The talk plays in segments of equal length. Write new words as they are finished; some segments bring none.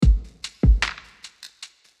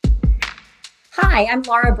Hi, I'm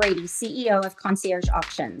Laura Brady, CEO of Concierge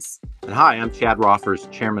Auctions. And hi, I'm Chad Roffers,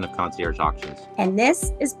 Chairman of Concierge Auctions. And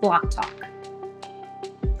this is Block Talk.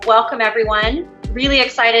 Welcome, everyone. Really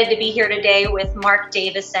excited to be here today with Mark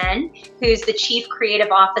Davison, who's the Chief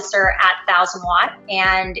Creative Officer at 1000 Watt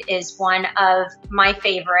and is one of my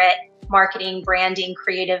favorite marketing, branding,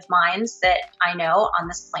 creative minds that I know on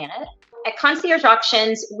this planet. At Concierge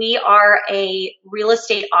Auctions, we are a real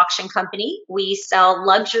estate auction company. We sell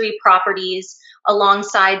luxury properties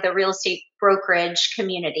alongside the real estate brokerage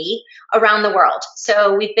community around the world.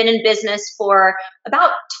 So we've been in business for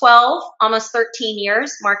about 12, almost 13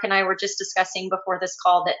 years. Mark and I were just discussing before this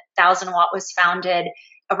call that 1000 Watt was founded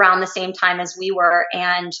around the same time as we were.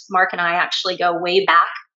 And Mark and I actually go way back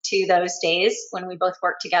to those days when we both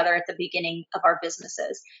worked together at the beginning of our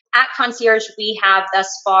businesses. At Concierge, we have thus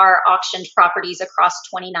far auctioned properties across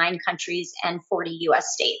 29 countries and 40 US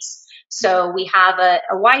states. So we have a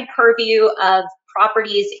wide purview of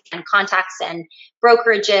properties and contacts and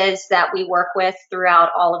brokerages that we work with throughout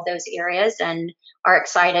all of those areas and are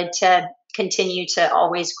excited to continue to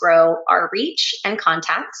always grow our reach and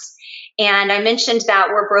contacts. And I mentioned that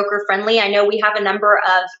we're broker friendly. I know we have a number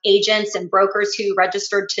of agents and brokers who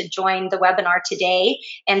registered to join the webinar today.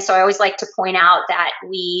 And so I always like to point out that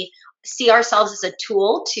we see ourselves as a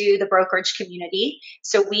tool to the brokerage community.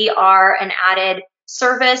 So we are an added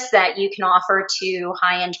service that you can offer to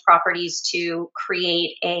high-end properties to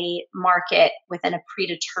create a market within a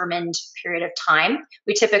predetermined period of time.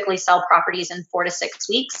 We typically sell properties in 4 to 6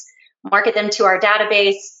 weeks, market them to our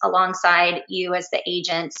database alongside you as the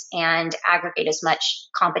agents, and aggregate as much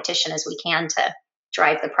competition as we can to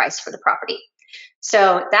drive the price for the property.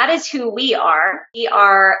 So that is who we are. We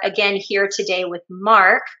are, again, here today with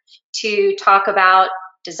Mark to talk about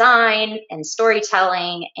design and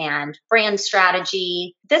storytelling and brand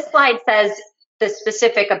strategy. This slide says the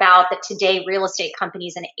specific about that today real estate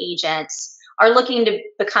companies and agents are looking to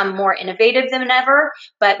become more innovative than ever.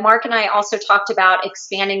 But Mark and I also talked about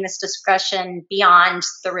expanding this discussion beyond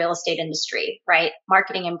the real estate industry, right?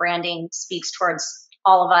 Marketing and branding speaks towards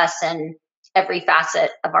all of us and every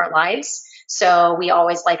facet of our lives. So we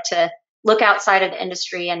always like to look outside of the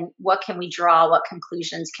industry and what can we draw, what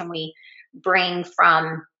conclusions can we bring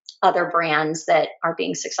from other brands that are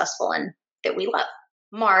being successful and that we love.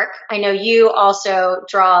 Mark, I know you also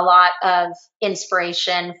draw a lot of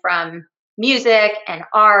inspiration from music and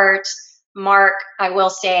art. Mark, I will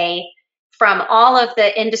say, from all of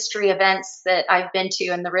the industry events that I've been to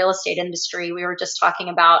in the real estate industry, we were just talking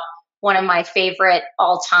about one of my favorite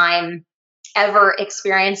all-time ever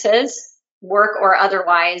experiences, work or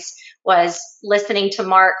otherwise, was listening to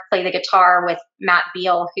Mark play the guitar with Matt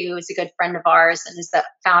Beal, who is a good friend of ours and is the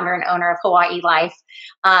founder and owner of Hawaii Life,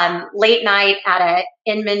 late night at a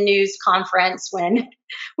Inman News conference when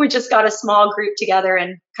we just got a small group together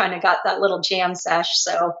and kind of got that little jam sesh.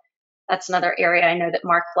 So that's another area I know that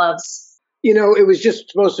Mark loves. You know, it was just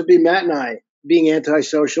supposed to be Matt and I being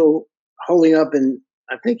antisocial, holding up in,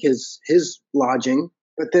 I think, his lodging.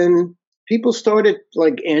 But then people started,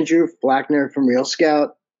 like Andrew Flackner from Real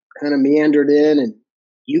Scout, kind of meandered in, and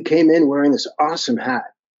you came in wearing this awesome hat.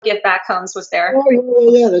 Give Back Homes was there.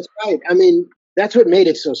 Oh, yeah, that's right. I mean, that's what made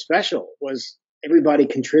it so special, was everybody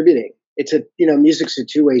contributing. It's music's a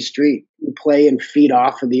two-way street. You play and feed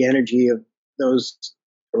off of the energy of those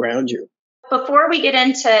around you. Before we get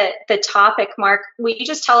into the topic, Mark, will you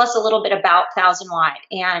just tell us a little bit about 1000 Watt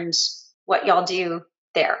and what y'all do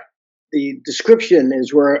there? The description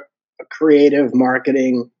is we're a creative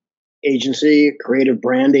marketing agency, a creative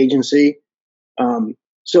brand agency.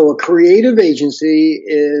 So a creative agency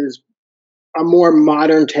is a more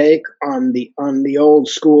modern take on the old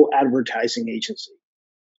school advertising agency.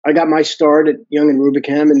 I got my start at Young and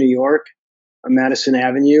Rubicam in New York on Madison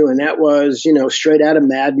Avenue, and that was, straight out of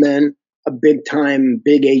Mad Men, a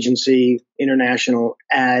big agency, international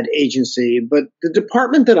ad agency. But the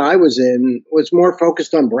department that I was in was more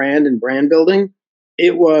focused on brand and brand building.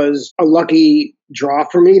 It was a lucky draw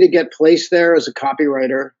for me to get placed there as a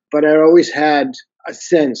copywriter, but I always had a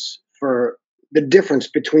sense for the difference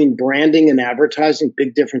between branding and advertising,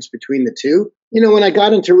 big difference between the two. When I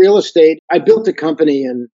got into real estate, I built a company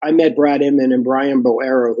and I met Brad Inman and Brian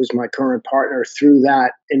Boero, who's my current partner, through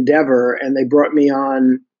that endeavor. And they brought me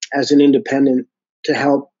on as an independent to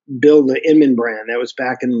help build the Inman brand. That was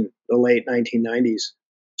back in the late 1990s.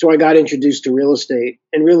 So I got introduced to real estate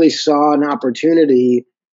and really saw an opportunity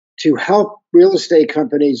to help real estate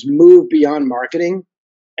companies move beyond marketing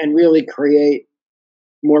and really create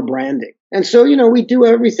more branding. And so, we do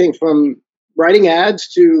everything from writing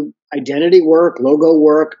ads to identity work, logo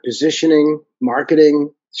work, positioning,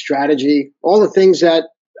 marketing, strategy, all the things that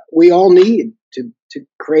we all need to to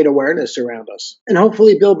create awareness around us and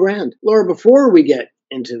hopefully build brand. Laura, before we get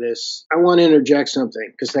into this, I want to interject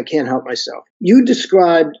something because I can't help myself. You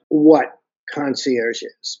described what concierge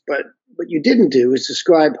is, but what you didn't do is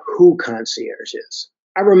describe who concierge is.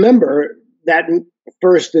 I remember that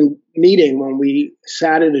first meeting when we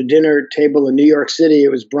sat at a dinner table in New York City.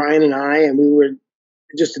 It was Brian and I, and we were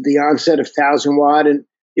just at the onset of 1000 Watt, and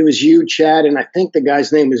it was you, Chad, and I think the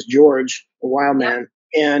guy's name was George, a wild man.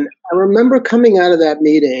 And I remember coming out of that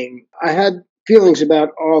meeting, I had feelings about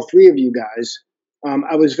all three of you guys.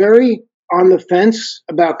 I was very on the fence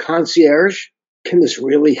about concierge. Can this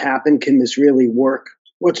really happen? Can this really work?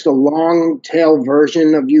 What's the long tail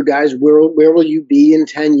version of you guys? Where will you be in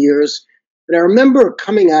 10 years? But I remember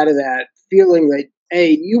coming out of that feeling that,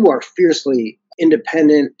 hey, you are fiercely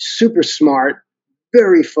independent, super smart,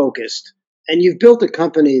 very focused. And you've built a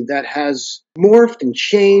company that has morphed and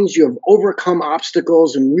changed. You have overcome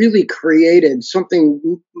obstacles and really created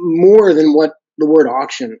something more than what the word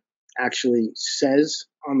auction actually says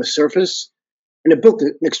on the surface. And it built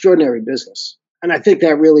an extraordinary business. And I think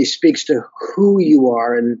that really speaks to who you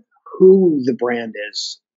are and who the brand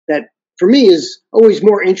is. That, for me, is always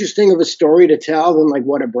more interesting of a story to tell than like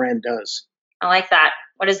what a brand does. I like that.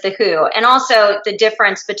 What is the who? And also the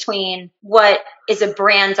difference between what is a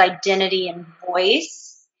brand's identity and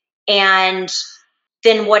voice and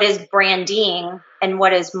then what is branding and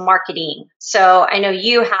what is marketing. So I know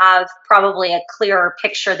you have probably a clearer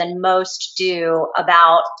picture than most do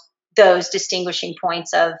about those distinguishing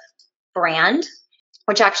points of brand,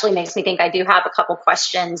 which actually makes me think I do have a couple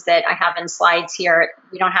questions that I have in slides here.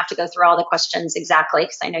 We don't have to go through all the questions exactly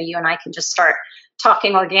because I know you and I can just start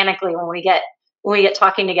talking organically when we get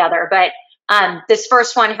talking together. But this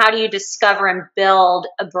first one, how do you discover and build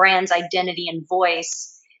a brand's identity and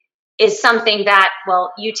voice, is something that,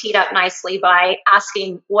 well, you teed up nicely by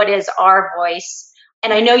asking, what is our voice?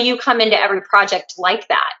 And I know you come into every project like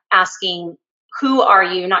that, asking, who are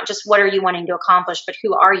you? Not just what are you wanting to accomplish, but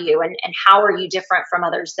who are you? And how are you different from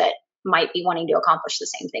others that might be wanting to accomplish the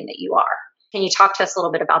same thing that you are? Can you talk to us a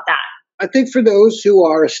little bit about that? I think for those who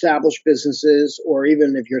are established businesses, or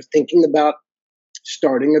even if you're thinking about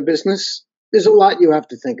starting a business, there's a lot you have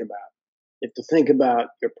to think about. You have to think about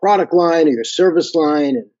your product line or your service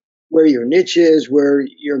line and where your niche is, where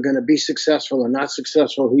you're going to be successful or not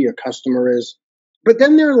successful, who your customer is. But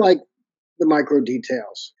then there are like the micro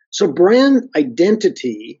details. So brand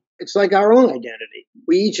identity, it's like our own identity.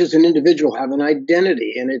 We each as an individual have an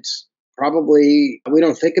identity, and it's probably, we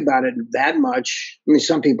don't think about it that much. I mean,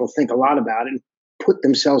 some people think a lot about it and put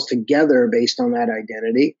themselves together based on that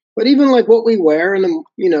identity. But even like what we wear and,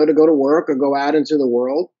 to go to work or go out into the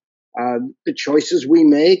world, the choices we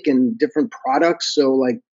make and different products. So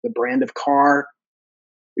like the brand of car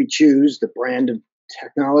we choose, the brand of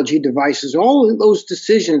technology devices, all of those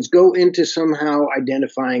decisions go into somehow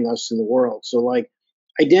identifying us in the world. So like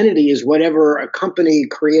identity is whatever a company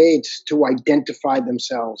creates to identify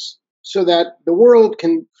themselves so that the world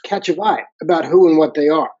can catch a vibe about who and what they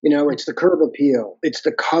are. It's the curb appeal. It's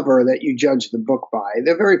the cover that you judge the book by.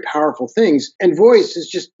 They're very powerful things. And voice is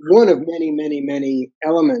just one of many, many, many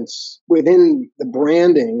elements within the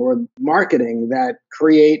branding or marketing that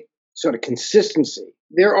create sort of consistency.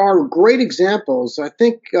 There are great examples. I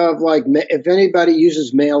think of like, if anybody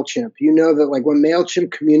uses MailChimp, you know that like when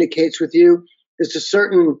MailChimp communicates with you, there's a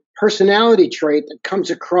certain personality trait that comes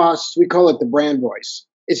across. We call it the brand voice.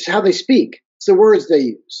 It's how they speak. It's the words they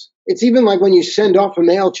use. It's even like when you send off a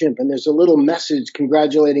MailChimp and there's a little message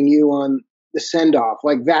congratulating you on the send off,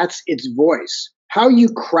 like that's its voice. How you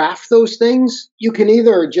craft those things, you can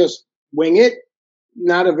either just wing it,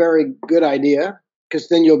 not a very good idea, because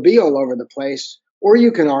then you'll be all over the place, or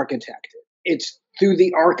you can architect it. It's through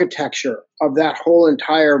the architecture of that whole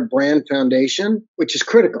entire brand foundation, which is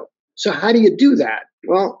critical. So how do you do that?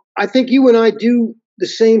 Well, I think you and I do the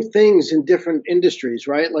same things in different industries,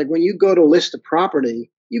 right? Like when you go to list a property,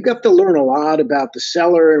 you got to learn a lot about the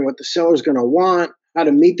seller and what the seller's going to want, how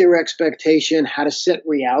to meet their expectation, how to set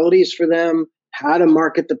realities for them, how to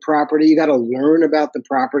market the property. You got to learn about the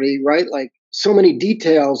property, right? Like so many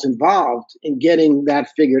details involved in getting that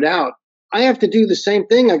figured out. I have to do the same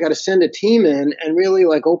thing. I got to send a team in and really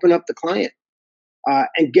like open up the client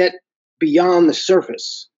and get beyond the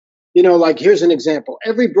surface. Like here's an example.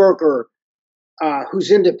 Every broker who's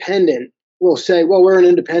independent will say, well, we're an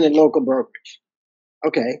independent local brokerage.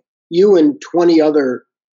 Okay. You and 20 other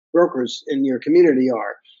brokers in your community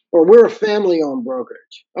are. Or we're a family-owned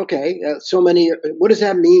brokerage. Okay. So many. What does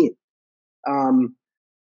that mean?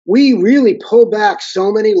 We really pull back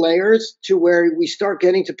so many layers to where we start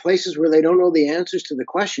getting to places where they don't know the answers to the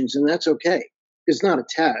questions, and that's okay. It's not a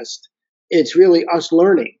test. It's really us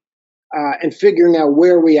learning and figuring out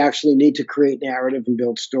where we actually need to create narrative and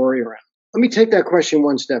build story around. Let me take that question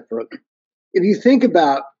one step further. If you think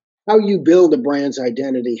about how you build a brand's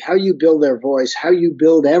identity, how you build their voice, how you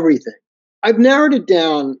build everything, I've narrowed it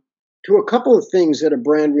down to a couple of things that a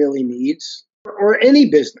brand really needs, or any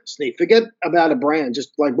business need. Forget about a brand,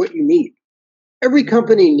 just like what you need. Every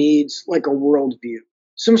company needs like a worldview,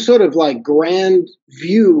 some sort of like grand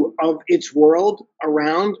view of its world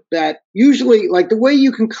around that. Usually, like the way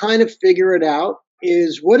you can kind of figure it out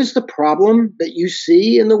is what is the problem that you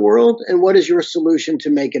see in the world and what is your solution to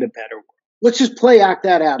make it a better world. Let's just act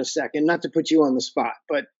that out a second, not to put you on the spot,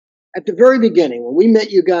 but at the very beginning, when we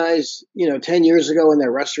met you guys, 10 years ago in that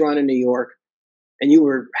restaurant in New York, and you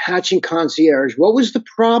were hatching Concierge, what was the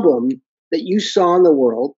problem that you saw in the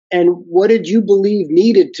world, and what did you believe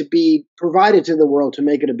needed to be provided to the world to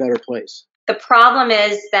make it a better place? The problem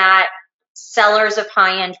is that sellers of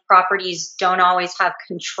high-end properties don't always have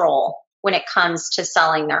control when it comes to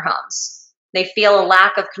selling their homes. They feel a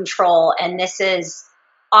lack of control, and this is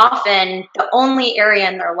often the only area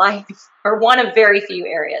in their life, or one of very few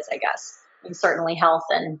areas, I guess. And certainly health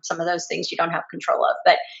and some of those things you don't have control of,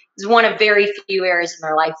 but it's one of very few areas in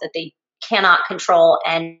their life that they cannot control,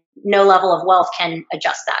 and no level of wealth can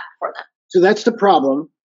adjust that for them. So that's the problem.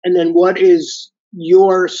 And then what is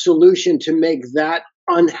your solution to make that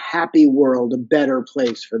unhappy world a better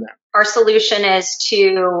place for them? Our solution is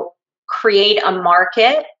to create a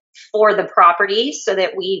market for the property so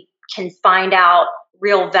that we can find out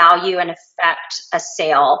real value and affect a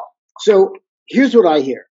sale. So here's what I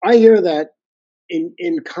hear. I hear that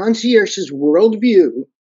in Concierge's worldview,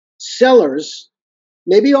 sellers,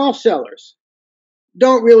 maybe all sellers,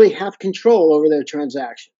 don't really have control over their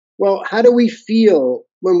transaction. Well, how do we feel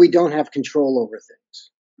when we don't have control over things?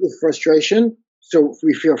 With frustration. So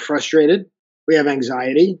we feel frustrated, we have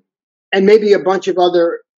anxiety, and maybe a bunch of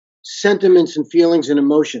other sentiments and feelings and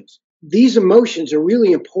emotions. These emotions are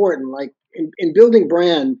really important. Like in building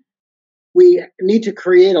brand, we need to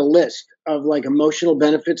create a list of like emotional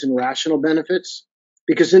benefits and rational benefits,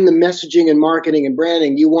 because in the messaging and marketing and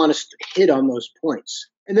branding, you want to hit on those points.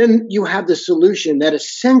 And then you have the solution that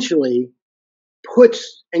essentially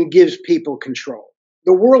puts and gives people control.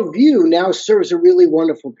 The worldview now serves a really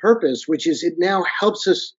wonderful purpose, which is it now helps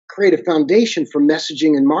us create a foundation for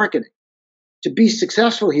messaging and marketing. To be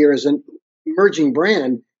successful here as an emerging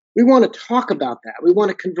brand, we want to talk about that. We want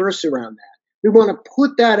to converse around that. We want to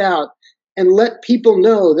put that out and let people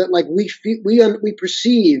know that like we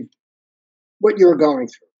perceive what you're going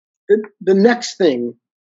through. The next thing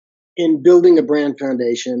in building a brand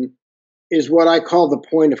foundation is what I call the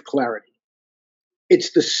point of clarity.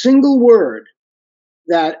 It's the single word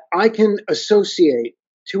that I can associate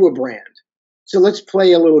to a brand. So let's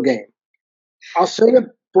play a little game. I'll say a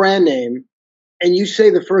brand name, and you say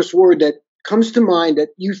the first word that comes to mind that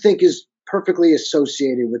you think is perfectly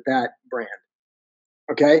associated with that brand.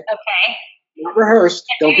 Okay? Okay. Not rehearsed.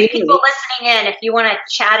 Don't be people listening in, if you want to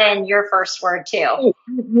chat in your first word too. Oh,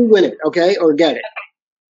 you win it, okay? Or get it.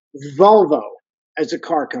 Okay. Volvo as a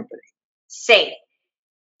car company. Safe.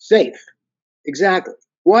 Exactly.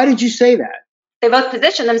 Why did you say that? They both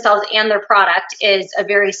position themselves, and their product is a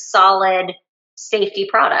very solid safety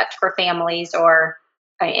product for families or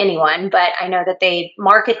anyone. But I know that they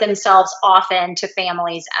market themselves often to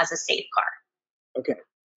families as a safe car. Okay.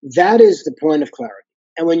 That is the point of clarity.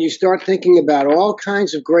 And when you start thinking about all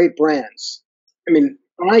kinds of great brands, I mean,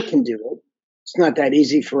 I can do it. It's not that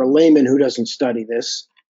easy for a layman who doesn't study this,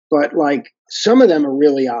 but like some of them are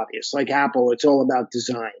really obvious. Like Apple, it's all about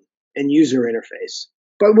design and user interface.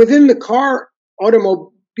 But within the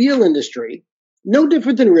automobile industry, no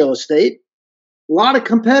different than real estate, a lot of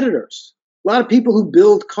competitors, a lot of people who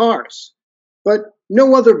build cars, but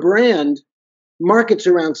no other brand markets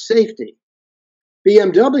around safety.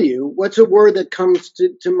 BMW, what's a word that comes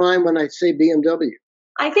to mind when I say BMW?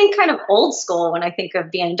 I think kind of old school when I think of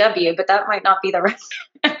BMW, but that might not be the right.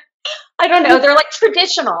 I don't know. They're like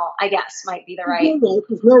traditional, I guess, might be the right.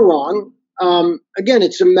 There's no wrong. Again,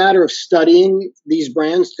 it's a matter of studying these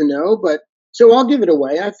brands to know, but so I'll give it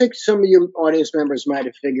away. I think some of your audience members might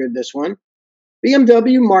have figured this one.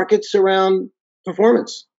 BMW markets around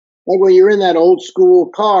performance. Like when you're in that old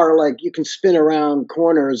school car, like you can spin around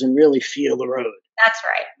corners and really feel the road. That's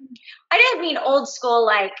right. I didn't mean old school,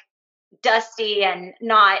 like dusty and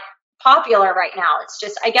not popular right now. It's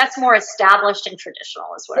just, I guess, more established and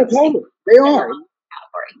traditional is what I'm saying. They are.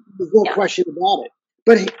 There's no question about it.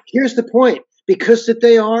 But here's the point. Because that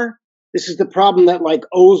they are, this is the problem that like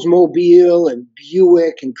Oldsmobile and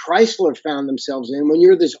Buick and Chrysler found themselves in. When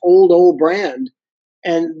you're this old brand,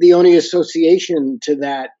 and the only association to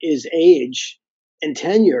that is age and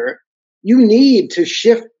tenure, you need to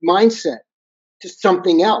shift mindset to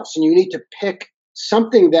something else. And you need to pick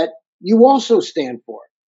something that you also stand for.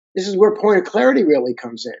 This is where point of clarity really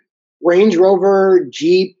comes in. Range Rover,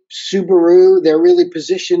 Jeep, Subaru, they're really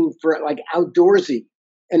positioned for like outdoorsy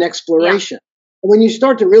and exploration. Yeah. When you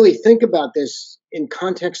start to really think about this in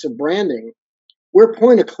context of branding, we're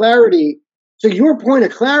point of clarity. So your point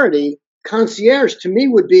of clarity, concierge, to me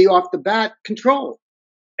would be off the bat control.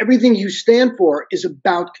 Everything you stand for is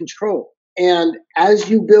about control. And as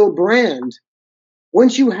you build brand,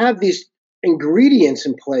 once you have these ingredients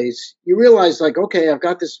in place, you realize like, okay, I've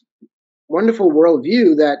got this wonderful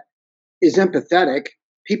worldview that is empathetic.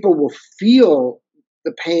 People will feel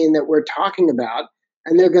the pain that we're talking about,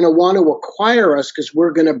 and they're going to want to acquire us because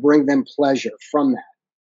we're going to bring them pleasure from that.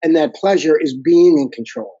 And that pleasure is being in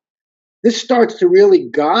control. This starts to really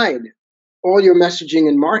guide all your messaging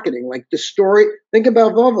and marketing. Like the story, think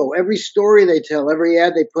about Volvo. Every story they tell, every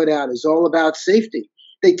ad they put out is all about safety.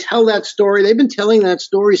 They tell that story. They've been telling that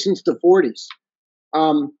story since the 40s.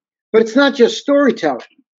 But it's not just storytelling.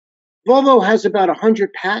 Volvo has about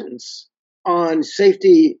 100 patents on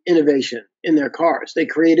safety innovation in their cars. They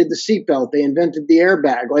created the seatbelt. They invented the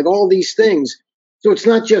airbag, like all these things. So it's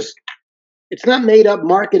not made up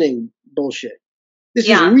marketing bullshit. This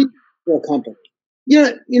is real for a company.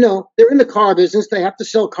 You know, they're in the car business. They have to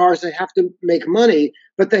sell cars. They have to make money,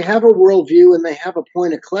 but they have a worldview and they have a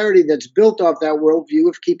point of clarity that's built off that worldview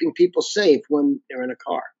of keeping people safe when they're in a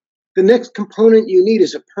car. The next component you need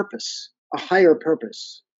is a purpose, a higher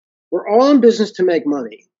purpose. We're all in business to make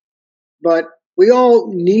money, but we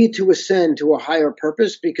all need to ascend to a higher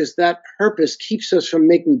purpose because that purpose keeps us from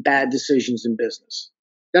making bad decisions in business.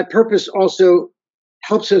 That purpose also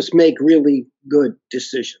helps us make really good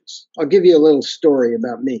decisions. I'll give you a little story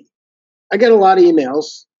about me. I get a lot of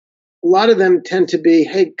emails. A lot of them tend to be,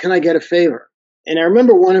 hey, can I get a favor? And I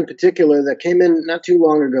remember one in particular that came in not too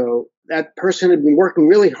long ago. That person had been working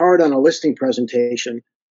really hard on a listing presentation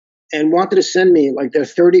and wanted to send me like their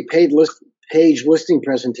 30-page listing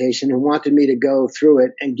presentation and wanted me to go through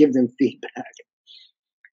it and give them feedback.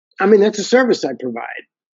 I mean, that's a service I provide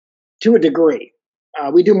to a degree.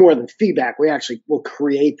 We do more than feedback. We actually will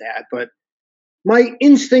create that. But my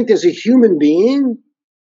instinct as a human being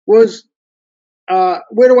was,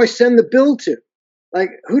 where do I send the bill to? Like,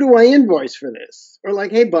 who do I invoice for this? Or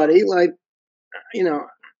like, hey, buddy, like, you know,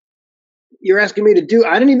 you're asking me to do,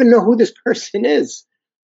 I don't even know who this person is.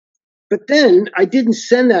 But then I didn't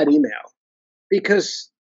send that email because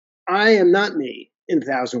I am not me in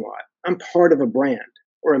 1000 Watt. I'm part of a brand,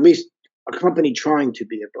 or at least a company trying to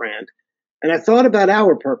be a brand. And I thought about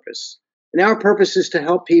our purpose. And our purpose is to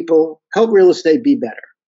help people, help real estate be better,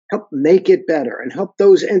 help make it better, and help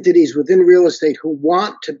those entities within real estate who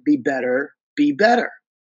want to be better, be better.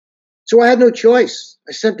 So I had no choice.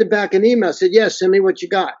 I sent them back an email. I said, yes, send me what you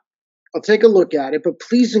got. I'll take a look at it, but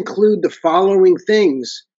please include the following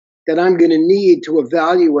things that I'm going to need to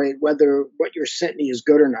evaluate whether what you're sent me is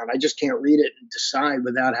good or not. I just can't read it and decide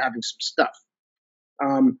without having some stuff.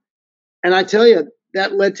 And I tell you,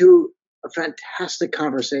 that led to a fantastic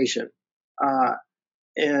conversation.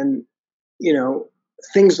 And, you know,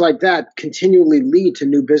 things like that continually lead to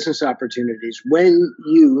new business opportunities when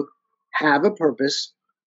you have a purpose.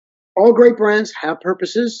 All great brands have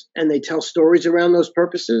purposes and they tell stories around those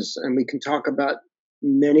purposes, and we can talk about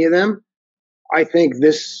many of them. I think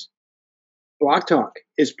this Block Talk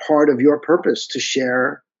is part of your purpose to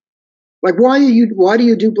share. Like, why do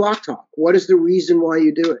you do Block Talk? What is the reason why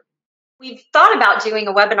you do it? We've thought about doing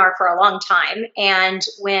a webinar for a long time. And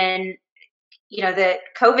when, you know, the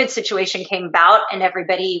COVID situation came about and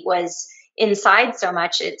everybody was inside so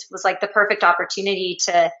much, it was like the perfect opportunity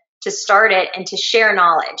to start it and to share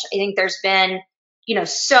knowledge. I think there's been, you know,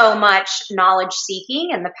 so much knowledge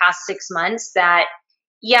seeking in the past 6 months that,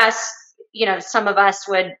 yes, you know, some of us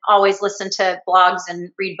would always listen to blogs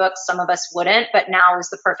and read books. Some of us wouldn't, but now is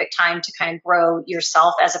the perfect time to kind of grow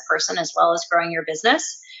yourself as a person as well as growing your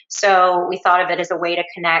business. So we thought of it as a way to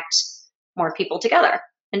connect more people together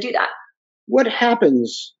and do that. What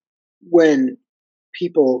happens when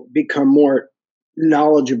people become more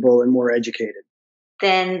knowledgeable and more educated?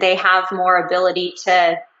 Then they have more ability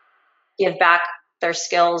to give back their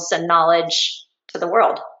skills and knowledge to the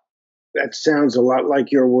world. That sounds a lot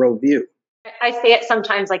like your worldview. I say it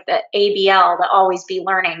sometimes like the ABL, the always be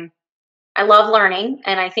learning. I love learning,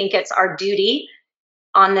 and I think it's our duty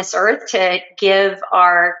on this earth to give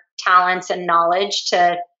our talents and knowledge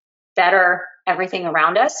to better everything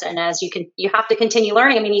around us. And as you have to continue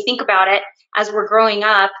learning. I mean, you think about it, as we're growing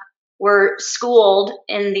up, we're schooled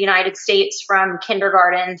in the United States from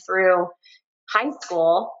kindergarten through high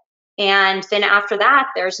school. And then after that,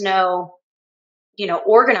 there's no,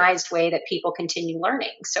 organized way that people continue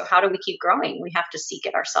learning. So how do we keep growing? We have to seek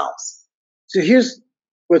it ourselves. So here's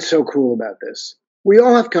what's so cool about this. We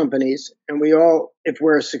all have companies, and we all, if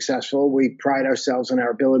we're successful, we pride ourselves on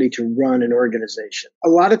our ability to run an organization. A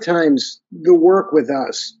lot of times, the work with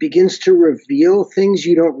us begins to reveal things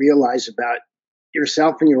you don't realize about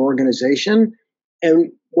yourself and your organization.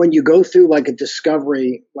 And when you go through like a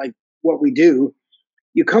discovery, like what we do,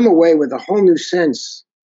 you come away with a whole new sense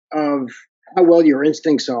of how well your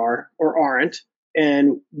instincts are or aren't,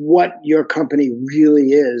 and what your company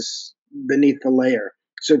really is beneath the layer.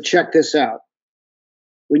 So check this out.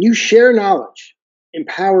 When you share knowledge,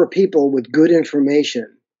 empower people with good information,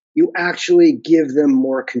 you actually give them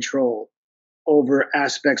more control over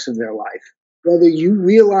aspects of their life. Whether you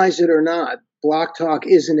realize it or not, Block Talk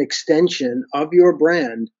is an extension of your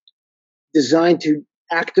brand designed to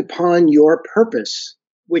act upon your purpose,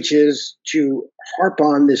 which is to harp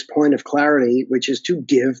on this point of clarity, which is to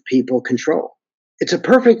give people control. It's a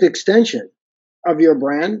perfect extension of your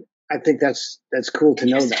brand. I think that's cool to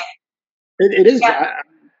know that. It is. Yeah.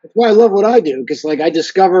 That's why I love what I do, because like I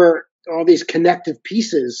discover all these connective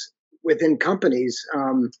pieces within companies.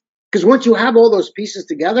 Because once you have all those pieces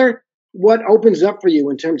together, what opens up for you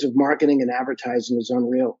in terms of marketing and advertising is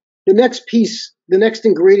unreal. The next piece, the next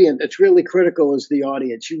ingredient that's really critical is the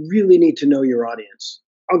audience. You really need to know your audience.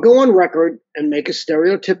 I'll go on record and make a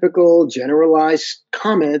stereotypical, generalized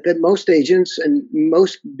comment that most agents and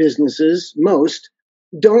most businesses,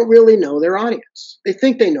 don't really know their audience. They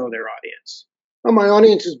think they know their audience. Oh, my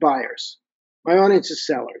audience is buyers. My audience is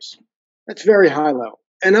sellers. That's very high level.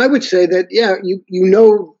 And I would say that, yeah, you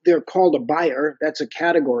know they're called a buyer. That's a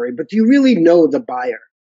category. But do you really know the buyer?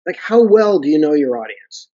 Like, how well do you know your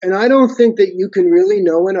audience? And I don't think that you can really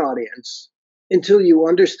know an audience until you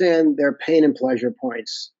understand their pain and pleasure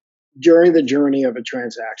points during the journey of a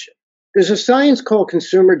transaction. There's a science called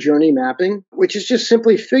consumer journey mapping, which is just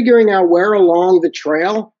simply figuring out where along the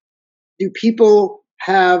trail do people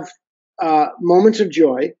have moments of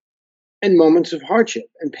joy and moments of hardship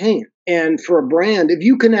and pain. And for a brand, if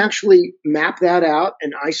you can actually map that out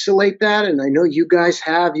and isolate that, and I know you guys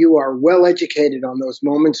you are well educated on those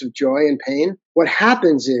moments of joy and pain. What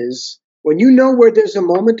happens is when you know where there's a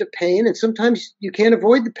moment of pain, and sometimes you can't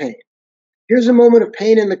avoid the pain. Here's a moment of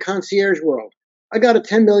pain in the concierge world. I got a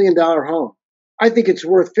 $10 million home. I think it's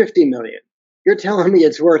worth $50 million. You're telling me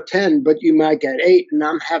it's worth 10, but you might get 8, and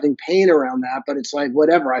I'm having pain around that, but it's like,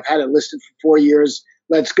 whatever. I've had it listed for 4 years.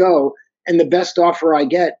 Let's go. And the best offer I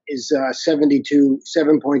get is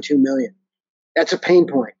 7.2 million. That's a pain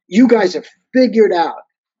point. You guys have figured out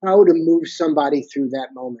how to move somebody through that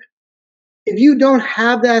moment. If you don't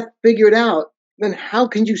have that figured out, then how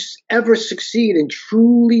can you ever succeed in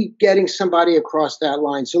truly getting somebody across that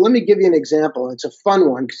line? So let me give you an example. It's a fun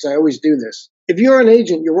one because I always do this. If you're an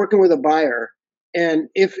agent, you're working with a buyer, and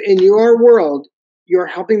if in your world, you're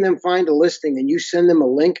helping them find a listing and you send them a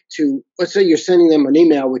link to, let's say you're sending them an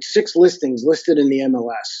email with 6 listings listed in the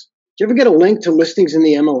MLS. Do you ever get a link to listings in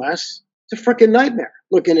the MLS? It's a freaking nightmare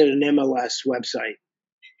looking at an MLS website.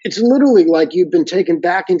 It's literally like you've been taken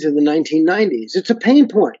back into the 1990s. It's a pain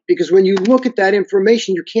point because when you look at that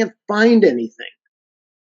information, you can't find anything.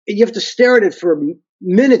 You have to stare at it for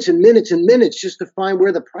minutes and minutes and minutes just to find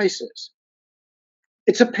where the price is.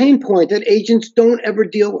 It's a pain point that agents don't ever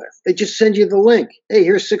deal with. They just send you the link. Hey,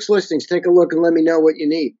 here's 6 listings. Take a look and let me know what you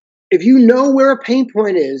need. If you know where a pain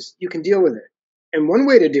point is, you can deal with it. And one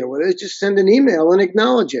way to deal with it is just send an email and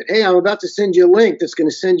acknowledge it. Hey, I'm about to send you a link that's going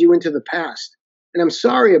to send you into the past. And I'm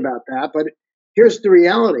sorry about that, but here's the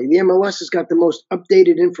reality. The MLS has got the most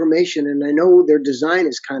updated information, and I know their design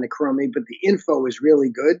is kind of crummy, but the info is really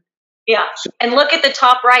good. Yeah, and look at the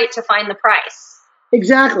top right to find the price.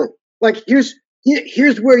 Exactly. Like,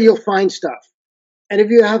 here's where you'll find stuff. And if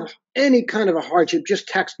you have any kind of a hardship, just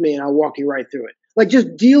text me and I'll walk you right through it. Like,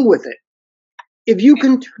 just deal with it. If you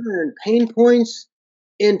can turn pain points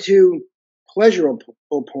into pleasurable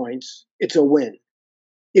points, it's a win.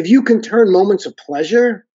 If you can turn moments of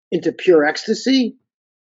pleasure into pure ecstasy,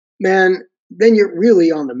 man, then you're really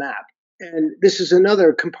on the map. And this is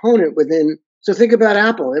another component within. So think about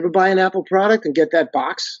Apple. Ever buy an Apple product and get that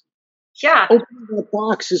box? Yeah. Opening that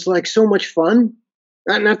box is like so much fun.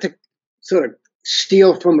 Not to sort of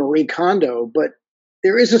steal from Marie Kondo, but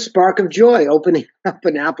there is a spark of joy opening up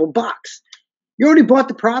an Apple box. You already bought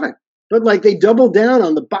the product, but like they double down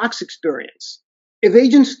on the box experience. if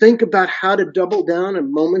agents think about how to double down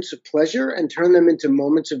on moments of pleasure and turn them into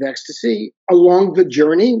moments of ecstasy along the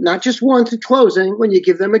journey, not just once at closing when you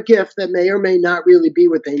give them a gift that may or may not really be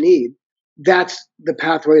what they need, that's the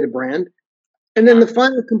pathway to brand. And then the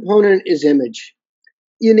final component is image.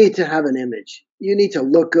 You need to have an image. You need to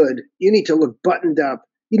look good. You need to look buttoned up.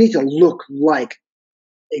 You need to look like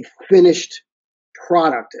a finished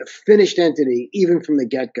product, a finished entity, even from the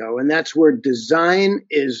get-go. And that's where design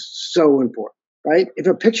is so important, right? If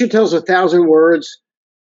a picture tells 1,000 words,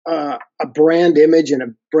 a brand image and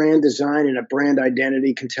a brand design and a brand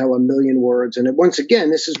identity can tell 1,000,000 words. And once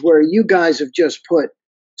again, this is where you guys have just put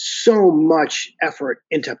so much effort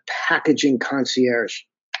into packaging Concierge.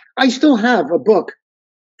 I still have a book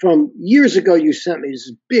from years ago you sent me,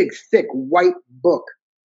 this big, thick, white book.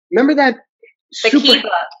 Remember that? The key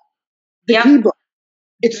book. The key book.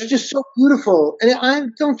 It's just so beautiful. And I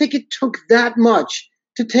don't think it took that much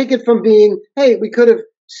to take it from being, hey, we could have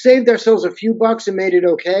saved ourselves a few bucks and made it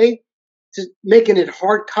okay, to making it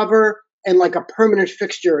hardcover and like a permanent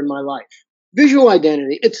fixture in my life. Visual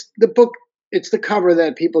identity. It's the book. It's the cover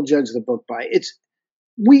that people judge the book by.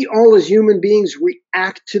 We all as human beings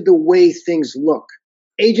react to the way things look.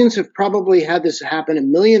 Agents have probably had this happen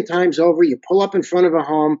 1,000,000 times over. You pull up in front of a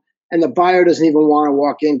home and the buyer doesn't even want to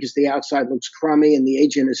walk in because the outside looks crummy and the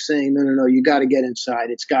agent is saying, no, you got to get inside.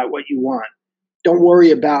 It's got what you want. Don't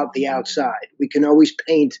worry about the outside. We can always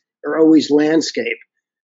paint or always landscape.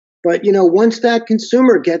 But, once that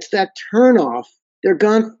consumer gets that turn off, they're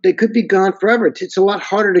gone. They could be gone forever. It's a lot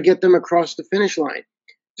harder to get them across the finish line.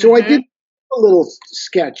 So I did a little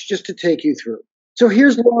sketch just to take you through. So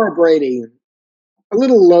here's Laura Brady, a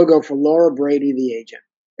little logo for Laura Brady, the agent.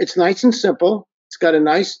 It's nice and simple. It's got a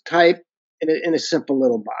nice type in a simple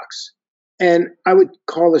little box. And I would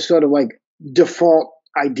call this sort of like default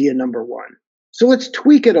idea number one. So let's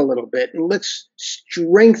tweak it a little bit and let's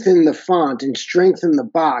strengthen the font and strengthen the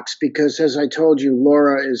box because, as I told you,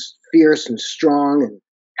 Laura is fierce and strong and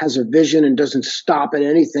has a vision and doesn't stop at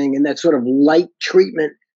anything. And that sort of light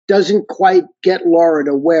treatment doesn't quite get Laura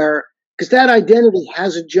to where, because that identity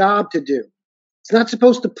has a job to do. It's not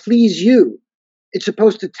supposed to please you. It's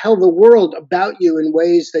supposed to tell the world about you in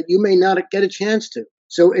ways that you may not get a chance to.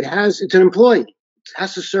 So it's an employee. It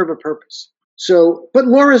has to serve a purpose. So, but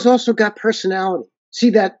Laura's also got personality.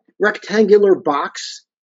 See that rectangular box?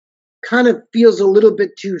 Kind of feels a little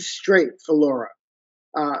bit too straight for Laura.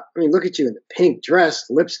 Look at you in the pink dress,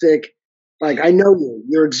 lipstick. Like, I know you.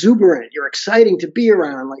 You're exuberant. You're exciting to be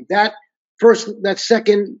around. Like that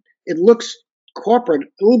second, it looks corporate,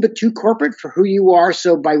 a little bit too corporate for who you are.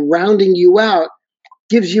 So by rounding you out,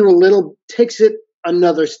 takes it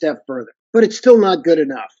another step further. But it's still not good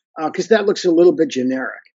enough because that looks a little bit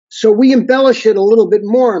generic. So we embellish it a little bit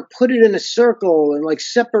more and put it in a circle and like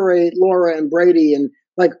separate Laura and Brady. And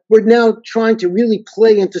like we're now trying to really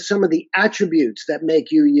play into some of the attributes that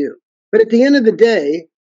make you you. But at the end of the day,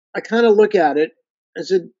 I kind of look at it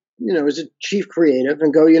as a chief creative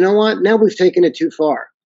and go, you know what? Now we've taken it too far.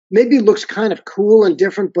 Maybe it looks kind of cool and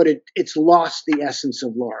different, but it's lost the essence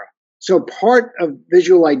of Laura. So part of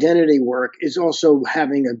visual identity work is also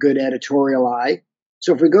having a good editorial eye.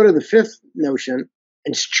 So if we go to the fifth notion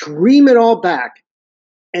and stream it all back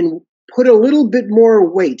and put a little bit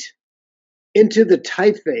more weight into the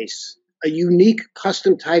typeface, a unique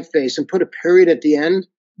custom typeface, and put a period at the end,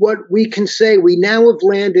 what we can say, we now have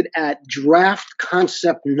landed at draft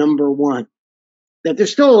concept number one. That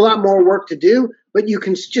there's still a lot more work to do, but you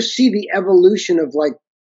can just see the evolution of like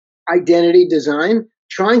identity design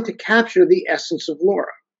trying to capture the essence of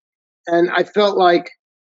Laura. And I felt like,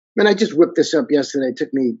 I just whipped this up yesterday. It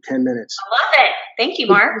took me 10 minutes. I love it. Thank you,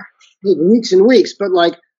 Mark. Weeks and weeks, but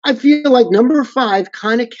like, I feel like number 5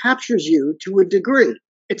 kind of captures you to a degree.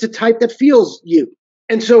 It's a type that feels you.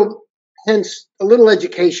 And so hence a little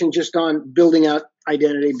education just on building out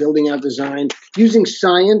identity, building out design, using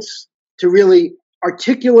science to really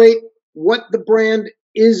articulate what the brand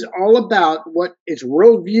is all about, what its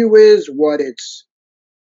worldview is, what its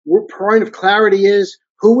point of clarity is,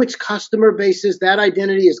 who its customer base is. That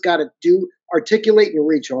identity has got to articulate and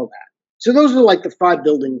reach all that. So those are like the 5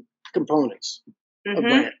 building components of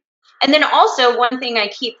brand. And then also one thing I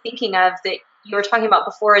keep thinking of that you were talking about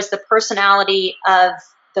before is the personality of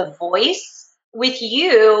the voice with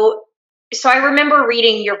you. So I remember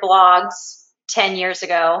reading your blogs 10 years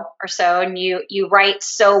ago or so, and you write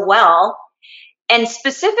so well. And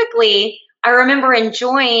specifically, I remember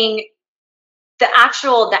enjoying the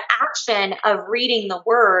action of reading the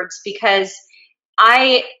words, because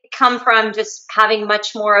I come from just having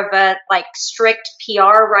much more of a like strict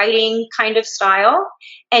PR writing kind of style.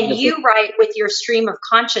 And you write with your stream of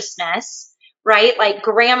consciousness, right? Like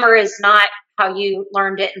grammar is not how you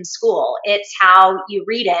learned it in school. It's how you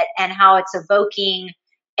read it and how it's evoking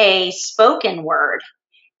a spoken word.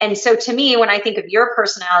 And so to me, when I think of your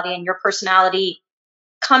personality, and your personality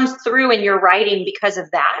comes through in your writing because of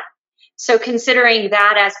that. So considering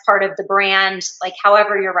that as part of the brand, like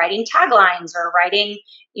however you're writing taglines or writing,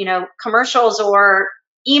 commercials or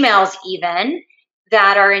emails even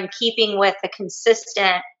that are in keeping with the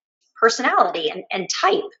consistent personality and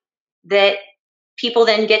type that people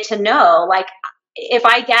then get to know. Like if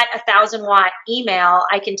I get 1,000-watt email,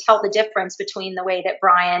 I can tell the difference between the way that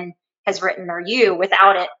Brian has written or you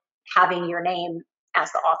without it having your name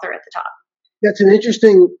as the author at the top. That's an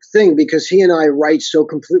interesting thing because he and I write so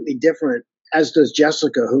completely different, as does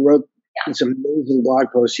Jessica, who wrote this amazing blog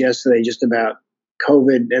post yesterday just about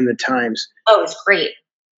COVID and the times. Oh, it's great.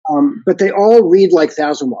 But they all read like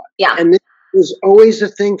 1,000-watt. Yeah. And this was always a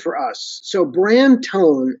thing for us. So brand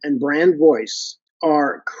tone and brand voice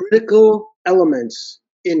are critical elements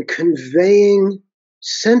in conveying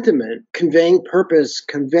sentiment, conveying purpose,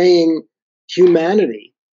 conveying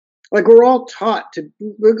humanity. Like we're all taught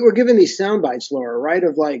we're given these sound bites, Laura, right?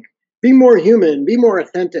 Of like, be more human, be more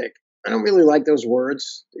authentic. I don't really like those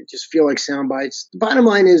words. They just feel like sound bites. The bottom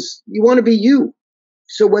line is you want to be you.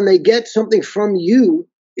 So when they get something from you,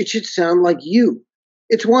 it should sound like you.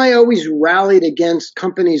 It's why I always rallied against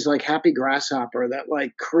companies like Happy Grasshopper that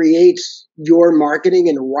like creates your marketing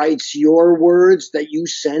and writes your words that you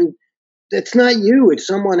send. That's not you, it's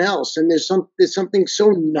someone else. And there's something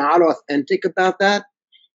so not authentic about that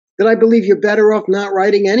I believe you're better off not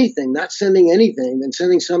writing anything, not sending anything, than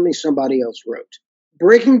sending something somebody else wrote.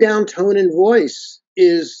 Breaking down tone and voice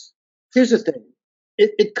here's the thing.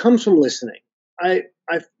 It comes from listening.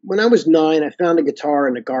 When I was 9, I found a guitar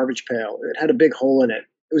in a garbage pail. It had a big hole in it.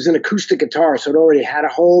 It was an acoustic guitar, so it already had a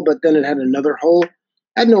hole, but then it had another hole.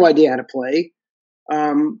 I had no idea how to play.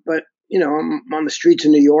 But, I'm on the streets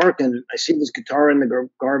of New York, and I see this guitar in the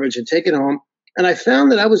garbage and take it home. And I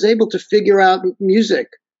found that I was able to figure out music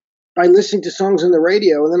by listening to songs on the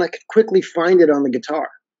radio, and then I could quickly find it on the guitar.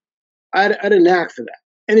 I had a knack for that.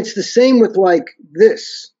 And it's the same with like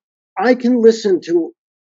this. I can listen to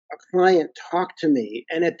a client talk to me,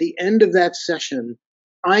 and at the end of that session,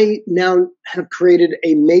 I now have created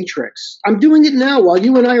a matrix. I'm doing it now while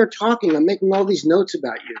you and I are talking. I'm making all these notes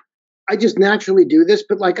about you. I just naturally do this,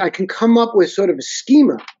 but like I can come up with sort of a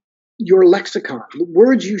schema, your lexicon, the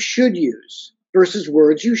words you should use versus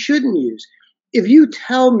words you shouldn't use. If you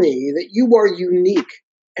tell me that you are unique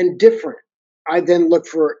and different, I then look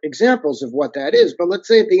for examples of what that is. But let's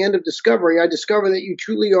say at the end of discovery, I discover that you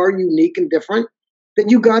truly are unique and different, then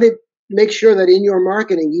you got to make sure that in your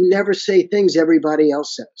marketing, you never say things everybody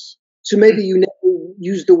else says. So maybe you never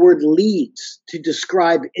use the word leads to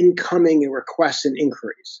describe incoming requests and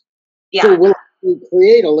inquiries. Yeah. So we'll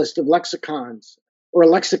create a list of lexicons or a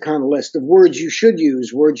lexicon list of words you should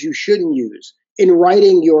use, words you shouldn't use. In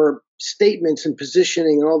writing your statements and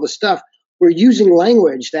positioning and all the stuff, we're using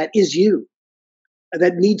language that is you,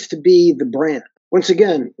 that needs to be the brand. Once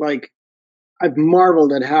again, like I've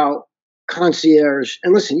marveled at how Concierge,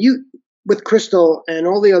 and listen, you with Crystal and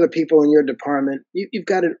all the other people in your department, you've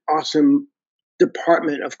got an awesome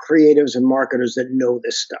department of creatives and marketers that know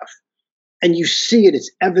this stuff. And you see it, it's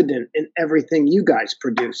evident in everything you guys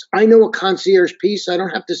produce. I know a concierge piece, I don't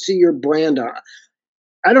have to see your brand on it.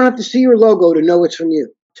 I don't have to see your logo to know it's from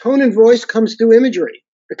you. Tone and voice comes through imagery,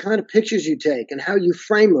 the kind of pictures you take and how you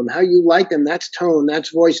frame them, how you light them. That's tone,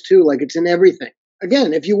 that's voice too, like it's in everything.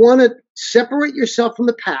 Again, if you want to separate yourself from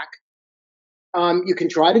the pack, you can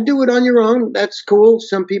try to do it on your own. That's cool.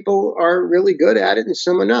 Some people are really good at it and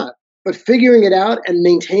some are not. But figuring it out and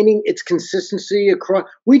maintaining its consistency across.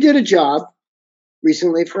 We did a job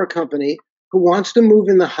recently for a company who wants to move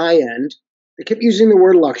in the high end. They kept using the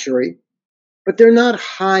word luxury, but they're not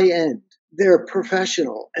high end. They're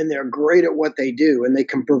professional and they're great at what they do, and they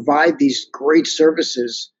can provide these great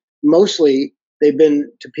services. Mostly they've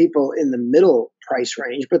been to people in the middle price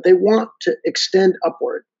range, but they want to extend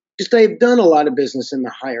upward because they've done a lot of business in the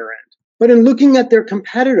higher end. But in looking at their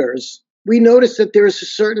competitors, we noticed that there is a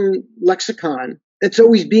certain lexicon that's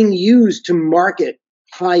always being used to market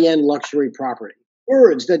high-end luxury property.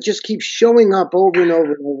 Words that just keep showing up over and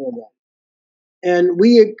over and over again. And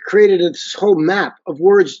we created this whole map of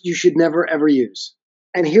words you should never, ever use.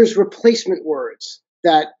 And here's replacement words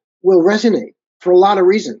that will resonate for a lot of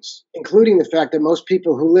reasons, including the fact that most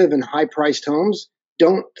people who live in high-priced homes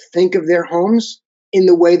don't think of their homes in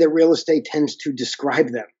the way that real estate tends to describe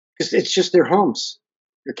them. Because it's just their homes.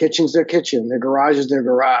 Their kitchen's their kitchen. Their garage is their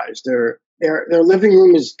garage. Their living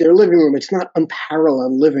room is their living room. It's not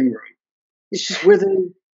unparalleled living room. It's just where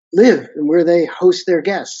live and where they host their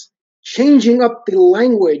guests. Changing up the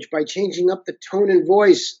language by changing up the tone and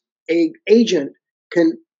voice, a agent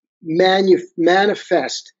can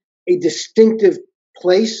manifest a distinctive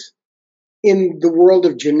place in the world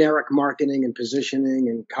of generic marketing and positioning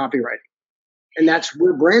and copywriting. And that's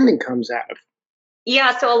where branding comes out of.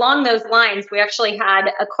 Yeah, so along those lines, we actually had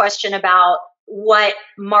a question about what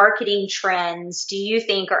marketing trends do you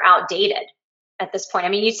think are outdated at this point? I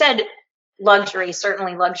mean, you said luxury,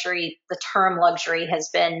 certainly luxury, the term luxury has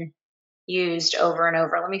been used over and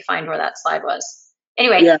over. Let me find where that slide was.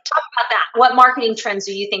 Anyway, Yeah. talk about that. What marketing trends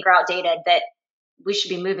do you think are outdated that we should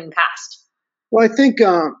be moving past? Well, I think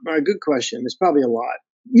a good question. There's probably a lot.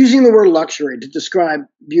 Using the word luxury to describe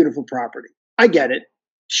beautiful property. I get it.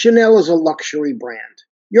 Chanel is a luxury brand.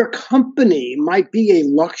 Your company might be a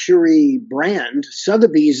luxury brand.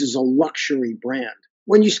 Sotheby's is a luxury brand.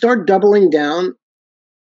 When you start doubling down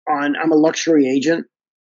on I'm a luxury agent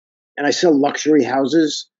and I sell luxury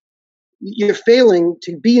houses, you're failing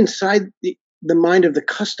to be inside the mind of the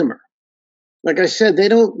customer. Like I said, they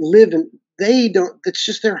don't live in, it's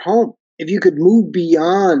just their home. If you could move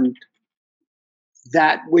beyond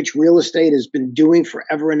that which real estate has been doing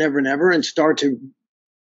forever and ever and ever and start to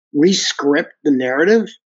re-script the narrative,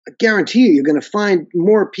 I guarantee you're going to find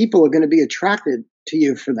more people are going to be attracted to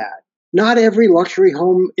you for that. Not every luxury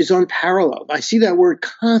home is unparalleled. I see that word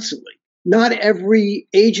constantly. Not every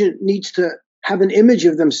agent needs to have an image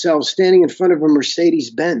of themselves standing in front of a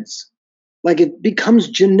Mercedes-Benz. Like it becomes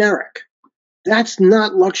generic. That's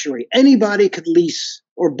not luxury. Anybody could lease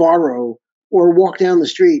or borrow or walk down the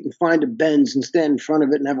street and find a Benz and stand in front of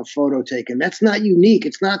it and have a photo taken. That's not unique.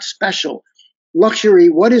 It's not special. Luxury,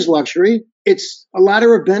 what is luxury? It's a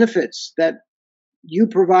ladder of benefits that you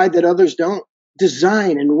provide that others don't.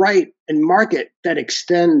 Design and write and market that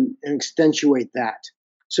extend and accentuate that.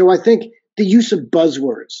 So I think the use of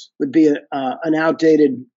buzzwords would be an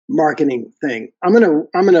outdated marketing thing. I'm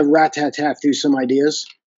gonna rat-tat-tat through some ideas,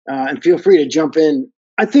 and feel free to jump in.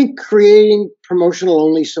 I think creating promotional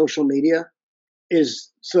only social media is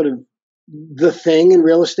sort of the thing in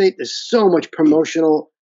real estate. There's so much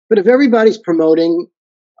promotional, but if everybody's promoting,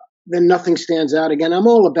 then nothing stands out. Again, I'm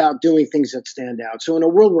all about doing things that stand out. So in a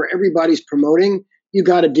world where everybody's promoting, you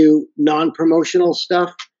got to do non-promotional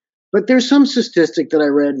stuff. But there's some statistic that I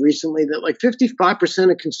read recently that like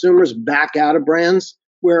 55% of consumers back out of brands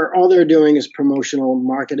where all they're doing is promotional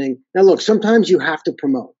marketing. Now, look, sometimes you have to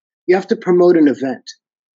promote. You have to promote an event.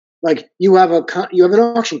 Like you have an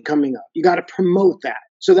auction coming up. You got to promote that.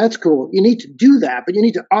 So that's cool. You need to do that, but you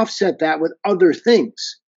need to offset that with other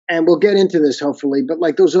things. And we'll get into this hopefully, but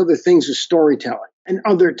like those other things are storytelling and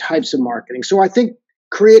other types of marketing. So I think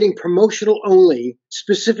creating promotional only,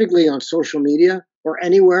 specifically on social media or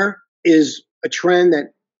anywhere, is a trend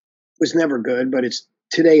that was never good, but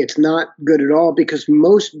today it's not good at all because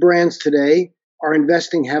most brands today are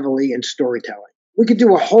investing heavily in storytelling. We could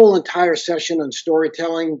do a whole entire session on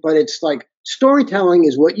storytelling, but it's like storytelling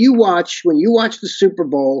is what you watch when you watch the Super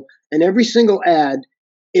Bowl, and every single ad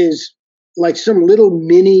is like some little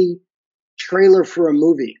mini trailer for a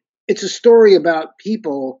movie. It's a story about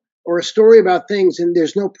people or a story about things, and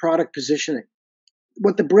there's no product positioning.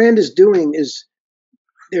 What the brand is doing is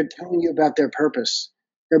they're telling you about their purpose.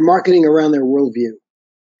 They're marketing around their worldview.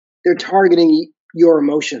 They're targeting your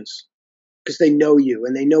emotions because they know you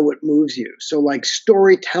and they know what moves you. So like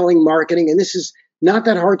storytelling marketing, and this is not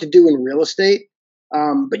that hard to do in real estate,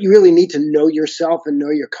 but you really need to know yourself and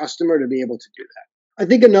know your customer to be able to do that. I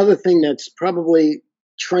think another thing that's probably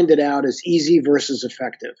trended out is easy versus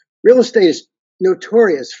effective. Real estate is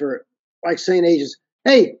notorious for like saying agents,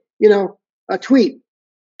 hey, a tweet,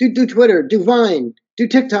 do Twitter, do Vine, do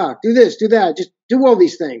TikTok, do this, do that, just do all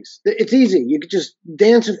these things. It's easy. You could just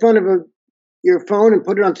dance in front of your phone and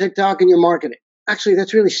put it on TikTok and you're marketing. Actually,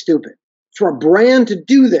 that's really stupid. For a brand to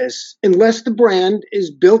do this, unless the brand is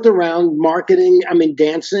built around marketing,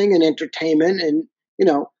 dancing and entertainment and,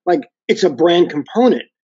 like it's a brand component.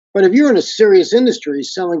 But if you're in a serious industry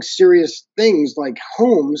selling serious things like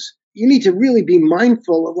homes, you need to really be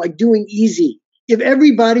mindful of like doing easy. If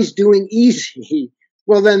everybody's doing easy,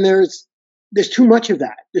 well, then there's too much of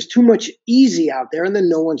that. There's too much easy out there and then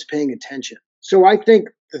no one's paying attention. So I think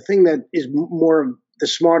the thing that is more of the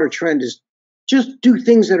smarter trend is just do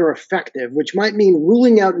things that are effective, which might mean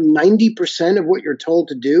ruling out 90% of what you're told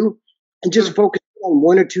to do and just focus on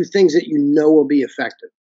one or two things that you know will be effective.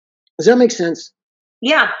 Does that make sense?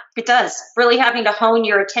 Yeah, it does. Really having to hone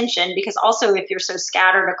your attention, because also if you're so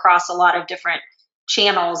scattered across a lot of different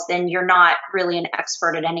channels, then you're not really an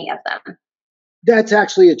expert at any of them. That's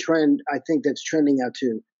actually a trend I think that's trending out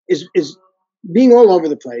too, is being all over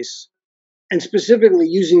the place and specifically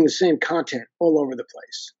using the same content all over the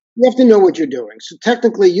place. You have to know what you're doing. So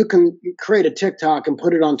technically, you can create a TikTok and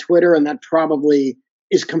put it on Twitter, and that probably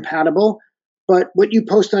is compatible. But what you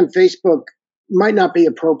post on Facebook might not be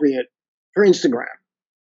appropriate for Instagram,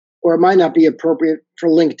 or it might not be appropriate for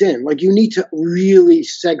LinkedIn. Like, you need to really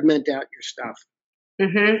segment out your stuff.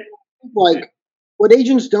 Mm-hmm. Like, what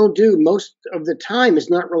agents don't do most of the time is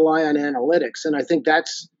not rely on analytics. And I think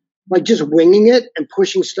that's like just winging it and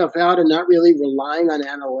pushing stuff out and not really relying on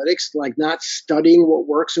analytics, like not studying what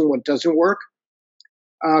works and what doesn't work.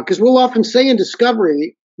 Because we'll often say in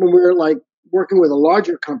discovery, when we're like working with a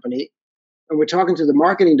larger company and we're talking to the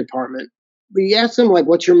marketing department, we ask them, like,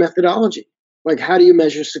 what's your methodology? Like, how do you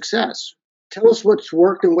measure success? Tell us what's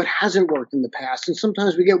worked and what hasn't worked in the past. And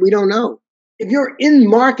sometimes we don't know. If you're in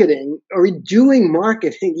marketing or doing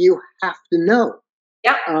marketing, you have to know.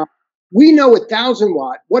 Yeah. We know at 1000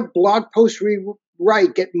 Watt what blog posts we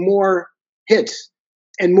write get more hits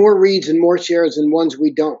and more reads and more shares than ones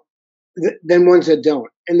we don't, than ones that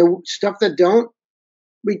don't. And the stuff that don't,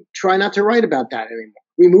 we try not to write about that anymore.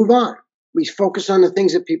 We move on. We focus on the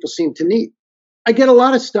things that people seem to need. I get a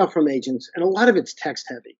lot of stuff from agents, and a lot of it's text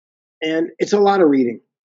heavy, and it's a lot of reading.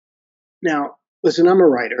 Now, listen, I'm a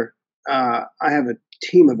writer. I have a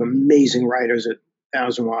team of amazing writers at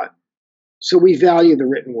 1000 Watt. So we value the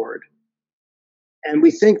written word. And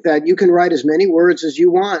we think that you can write as many words as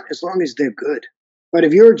you want as long as they're good. But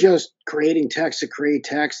if you're just creating text to create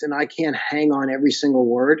text and I can't hang on every single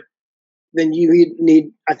word, then you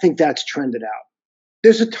need, I think that's trended out.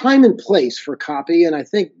 There's a time and place for copy. And I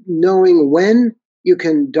think knowing when you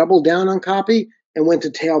can double down on copy and when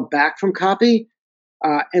to tail back from copy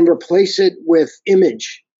and replace it with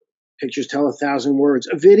image. Pictures tell 1,000 words,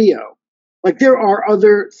 a video. Like, there are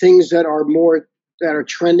other things that are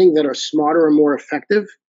trending, that are smarter and more effective.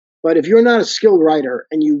 But if you're not a skilled writer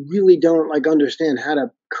and you really don't like understand how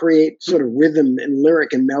to create sort of rhythm and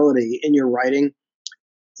lyric and melody in your writing,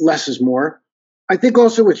 less is more. I think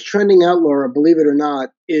also what's trending out, Laura, believe it or not,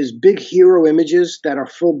 is big hero images that are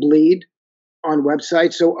full bleed on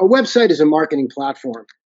websites. So a website is a marketing platform.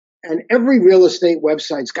 And every real estate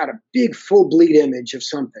website's got a big full bleed image of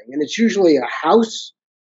something. And it's usually a house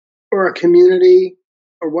or a community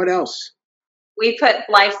or what else? We put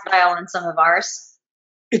lifestyle in some of ours.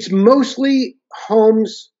 It's mostly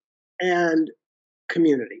homes and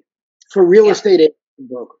community for real estate agents and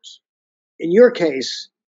brokers. In your case,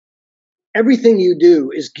 everything you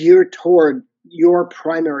do is geared toward your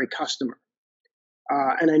primary customer.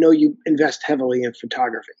 And I know you invest heavily in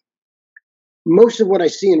photography. Most of what I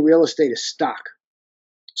see in real estate is stock.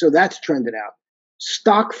 So that's trended out.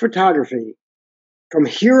 Stock photography, from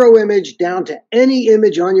hero image down to any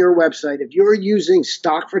image on your website. If you're using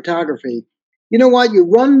stock photography, you know what? You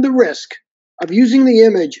run the risk of using the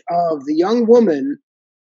image of the young woman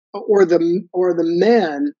or the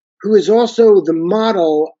man who is also the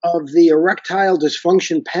model of the erectile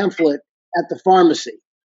dysfunction pamphlet at the pharmacy.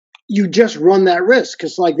 You just run that risk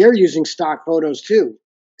because, like, they're using stock photos too.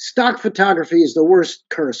 Stock photography is the worst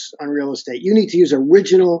curse on real estate. You need to use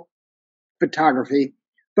original photography.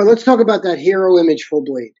 But let's talk about that hero image full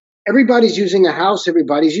bleed. Everybody's using a house.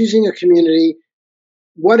 Everybody's using a community.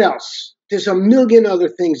 What else? There's a million other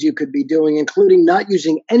things you could be doing, including not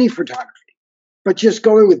using any photography, but just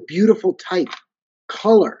going with beautiful type,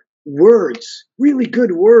 color, words, really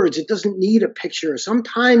good words. It doesn't need a picture.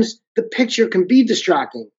 Sometimes the picture can be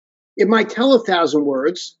distracting. It might tell 1,000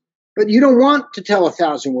 words, but you don't want to tell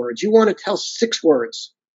 1,000 words. You want to tell 6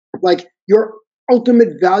 words, like your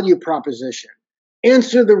ultimate value proposition.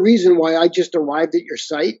 Answer the reason why I just arrived at your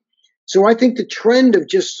site. So I think the trend of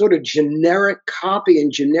just sort of generic copy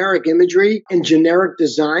and generic imagery and generic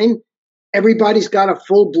design, everybody's got a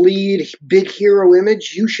full bleed, big hero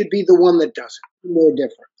image. You should be the one that does it. No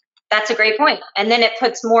different. That's a great point. And then it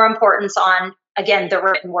puts more importance on, again, the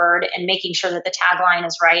written word and making sure that the tagline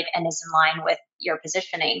is right and is in line with your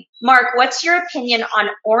positioning. Mark, what's your opinion on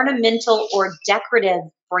ornamental or decorative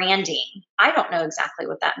branding? I don't know exactly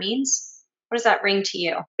what that means. What does that ring to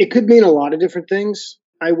you? It could mean a lot of different things.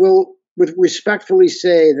 I will respectfully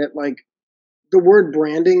say that, like, the word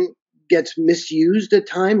branding gets misused at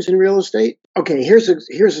times in real estate. Okay, here's a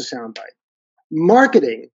soundbite.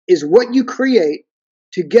 Marketing is what you create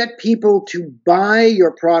to get people to buy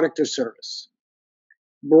your product or service.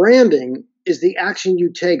 Branding is the action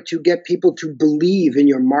you take to get people to believe in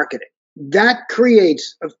your marketing. That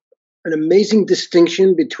creates an amazing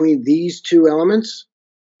distinction between these two elements.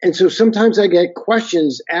 And so sometimes I get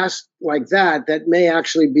questions asked like that may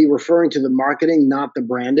actually be referring to the marketing, not the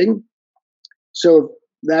branding. So if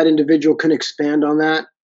that individual can expand on that,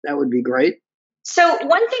 that would be great. So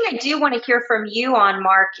one thing I do want to hear from you on,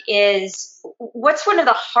 Mark, is what's one of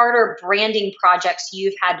the harder branding projects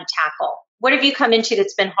you've had to tackle? What have you come into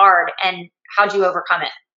that's been hard, and how'd you overcome it?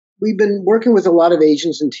 We've been working with a lot of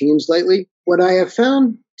agents and teams lately. What I have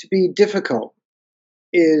found to be difficult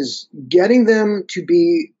is getting them to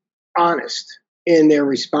be honest in their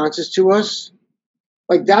responses to us.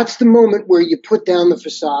 Like, that's the moment where you put down the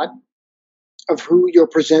facade of who you're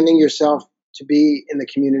presenting yourself to be in the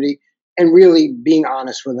community and really being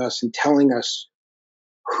honest with us and telling us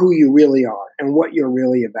who you really are and what you're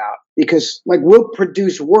really about. Because, like, we'll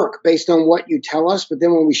produce work based on what you tell us, but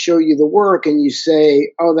then when we show you the work and you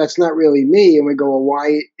say, oh, that's not really me, and we go, well,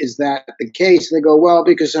 why is that the case? And they go, well,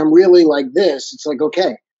 because I'm really like this. It's like,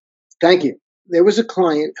 okay, thank you. There was a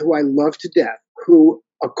client who I love to death who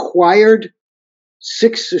acquired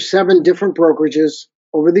 6 or 7 different brokerages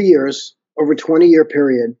over the years, over a 20-year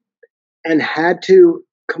period, and had to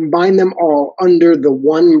combine them all under the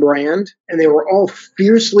one brand. And they were all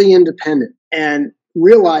fiercely independent, and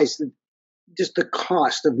realized that just the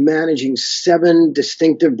cost of managing 7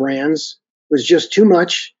 distinctive brands was just too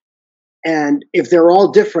much. And if they're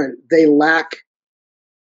all different, they lack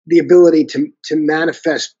the ability to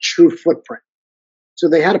manifest true footprint. So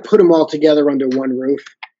they had to put them all together under one roof,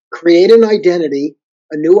 create an identity,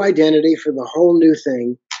 a new identity for the whole new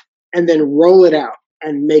thing, and then roll it out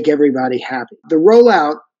and make everybody happy. The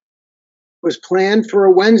rollout was planned for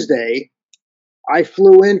a Wednesday. I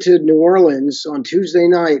flew into New Orleans on Tuesday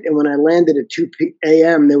night, and when I landed at 2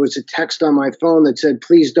 a.m., there was a text on my phone that said,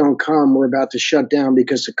 please don't come, we're about to shut down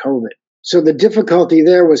because of COVID. So the difficulty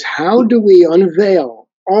there was, how do we unveil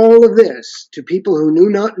all of this to people who knew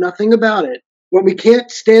nothing about it when we can't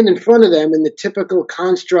stand in front of them in the typical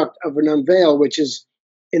construct of an unveil, which is,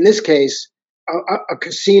 in this case, a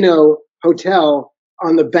casino hotel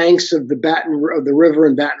on the banks of the river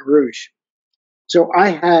in Baton Rouge. So I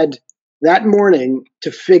had that morning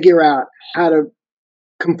to figure out how to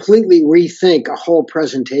completely rethink a whole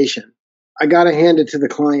presentation. I got to hand it to the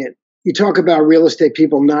client. You talk about real estate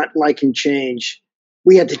people not liking change.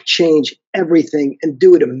 We had to change everything and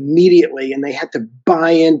do it immediately, and they had to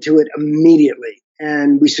buy into it immediately,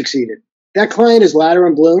 and we succeeded. That client is Ladder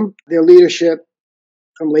and Bloom. Their leadership,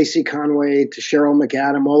 from Lacey Conway to Cheryl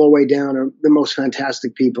McAdam, all the way down, are the most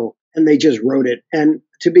fantastic people, and they just wrote it. And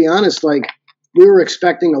to be honest, like, we were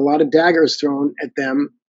expecting a lot of daggers thrown at them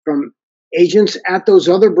from agents at those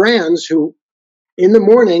other brands who in the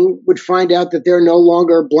morning would find out that they're no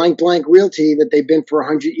longer blank realty, that they've been for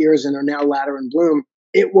 100 years and are now Ladder and Bloom.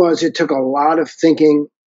 It took a lot of thinking,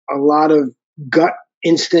 a lot of gut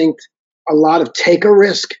instinct, a lot of take a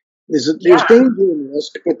risk. There's danger in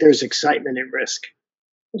risk, but there's excitement in risk.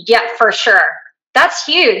 Yeah, for sure. That's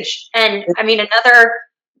huge. And I mean,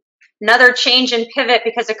 another change and pivot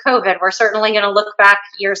because of COVID. We're certainly going to look back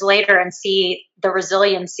years later and see the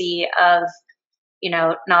resiliency of,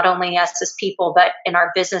 not only us as people, but in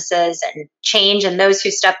our businesses, and change, and those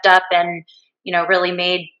who stepped up and, really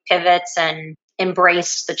made pivots and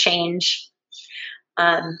embraced the change.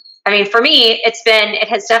 I mean, for me, it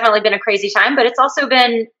has definitely been a crazy time, but it's also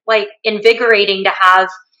been like invigorating to have,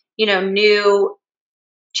 new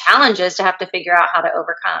challenges to have to figure out how to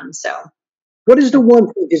overcome. So what is the one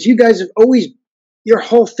thing, because you guys have always, your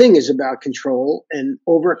whole thing is about control and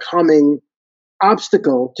overcoming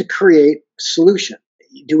obstacle to create solution.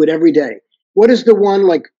 You do it every day. What is the one,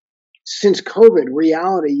 like, since COVID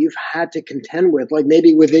reality you've had to contend with, like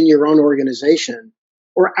maybe within your own organization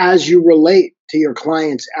or as you relate to your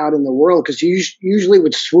clients out in the world? Because you usually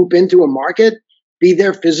would swoop into a market, be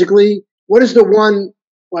there physically. What is the one,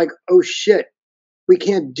 like, oh shit, we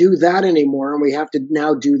can't do that anymore and we have to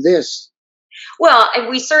now do this? Well,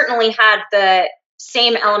 we certainly had the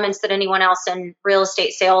same elements that anyone else in real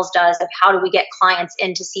estate sales does of how do we get clients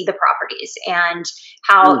in to see the properties, and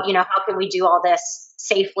how can we do all this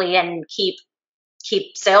safely and keep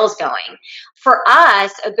sales going. For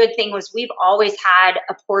us, a good thing was we've always had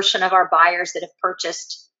a portion of our buyers that have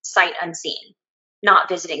purchased sight unseen, not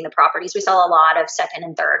visiting the properties. We sell a lot of second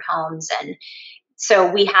and third homes, and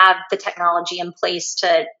so we have the technology in place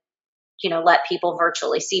to let people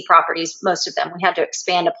virtually see properties. Most of them, we had to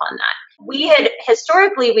expand upon that. We had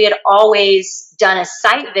always done a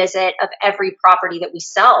site visit of every property that we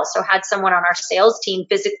sell. So had someone on our sales team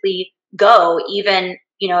physically go, even,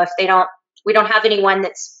 if we don't have anyone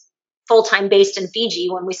that's full-time based in Fiji.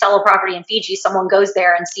 When we sell a property in Fiji, someone goes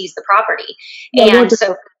there and sees the property. And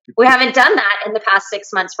so we haven't done that in the past 6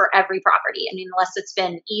 months for every property. I mean, unless it's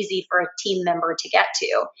been easy for a team member to get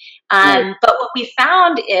to. But what we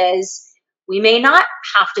found is we may not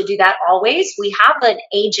have to do that always. We have an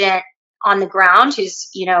agent on the ground who's,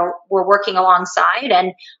 we're working alongside,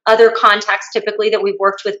 and other contacts typically that we've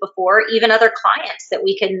worked with before, even other clients that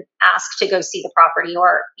we can ask to go see the property,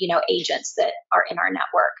 or, agents that are in our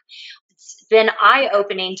network. It's been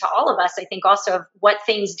eye-opening to all of us, I think, also of what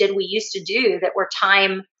things did we used to do that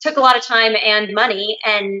took a lot of time and money,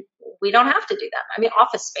 and we don't have to do them. I mean,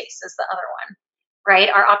 office space is the other one, right?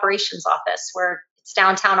 Our operations office, where it's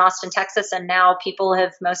downtown Austin, Texas, and now people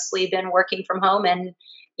have mostly been working from home and,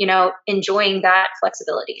 enjoying that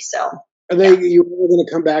flexibility. So are you going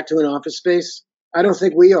to come back to an office space? I don't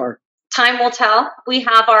think we are. Time will tell. We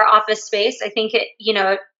have our office space. I think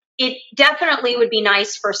it definitely would be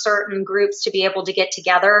nice for certain groups to be able to get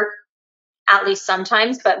together at least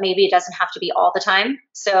sometimes, but maybe it doesn't have to be all the time.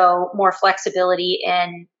 So more flexibility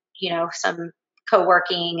in, some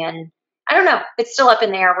co-working, and I don't know. It's still up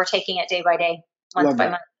in the air. We're taking it day by day, month by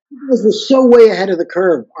month. You guys were so way ahead of the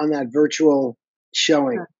curve on that virtual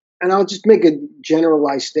showing. Sure. And I'll just make a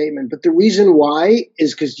generalized statement, but the reason why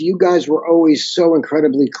is because you guys were always so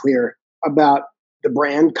incredibly clear about the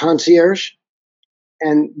brand Concierge,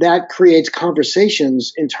 and that creates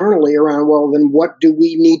conversations internally around, well, then what do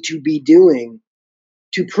we need to be doing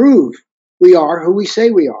to prove we are who we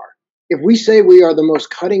say we are? If we say we are the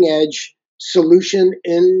most cutting edge solution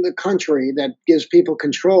in the country that gives people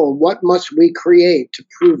control, what must we create to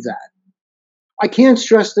prove that? I can't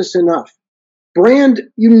stress this enough. Brand,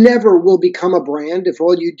 you never will become a brand if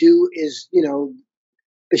all you do is,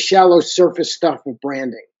 the shallow surface stuff of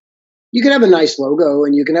branding. You can have a nice logo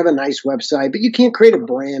and you can have a nice website, but you can't create a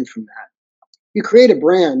brand from that. You create a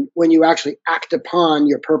brand when you actually act upon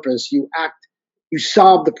your purpose. You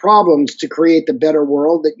solve the problems to create the better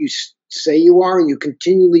world that you say you are, and you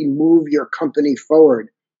continually move your company forward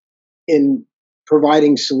in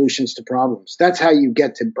providing solutions to problems. That's how you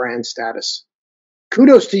get to brand status.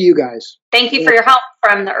 Kudos to you guys. Thank you for your help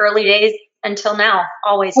from the early days until now,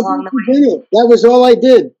 always along the way. That was all I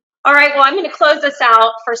did. All right, well, I'm going to close this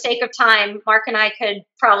out for sake of time. Mark and I could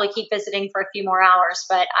probably keep visiting for a few more hours,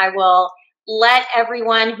 but I will let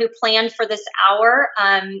everyone who planned for this hour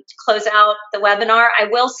close out the webinar. I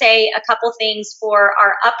will say a couple things for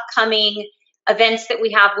our upcoming events that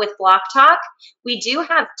we have with Block Talk. We do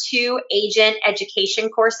have 2 agent education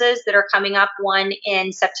courses that are coming up, one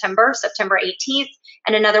in September 18th,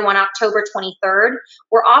 and another one October 23rd.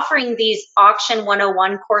 We're offering these Auction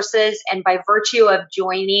 101 courses, and by virtue of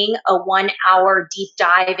joining a 1-hour deep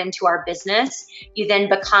dive into our business, you then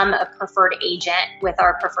become a preferred agent with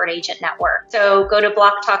our preferred agent network. So go to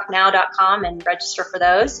blocktalknow.com and register for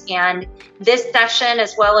those. And this session,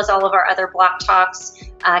 as well as all of our other Block Talks,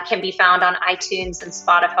 can be found on iTunes and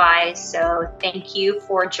Spotify. So thank you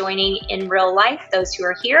for joining in real life, those who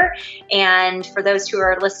are here. And for those who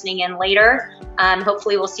are listening in later,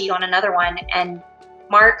 hopefully we'll see you on another one. And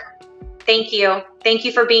Mark, thank you. Thank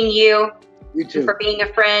you for being you. You too. And for being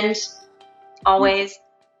a friend, always.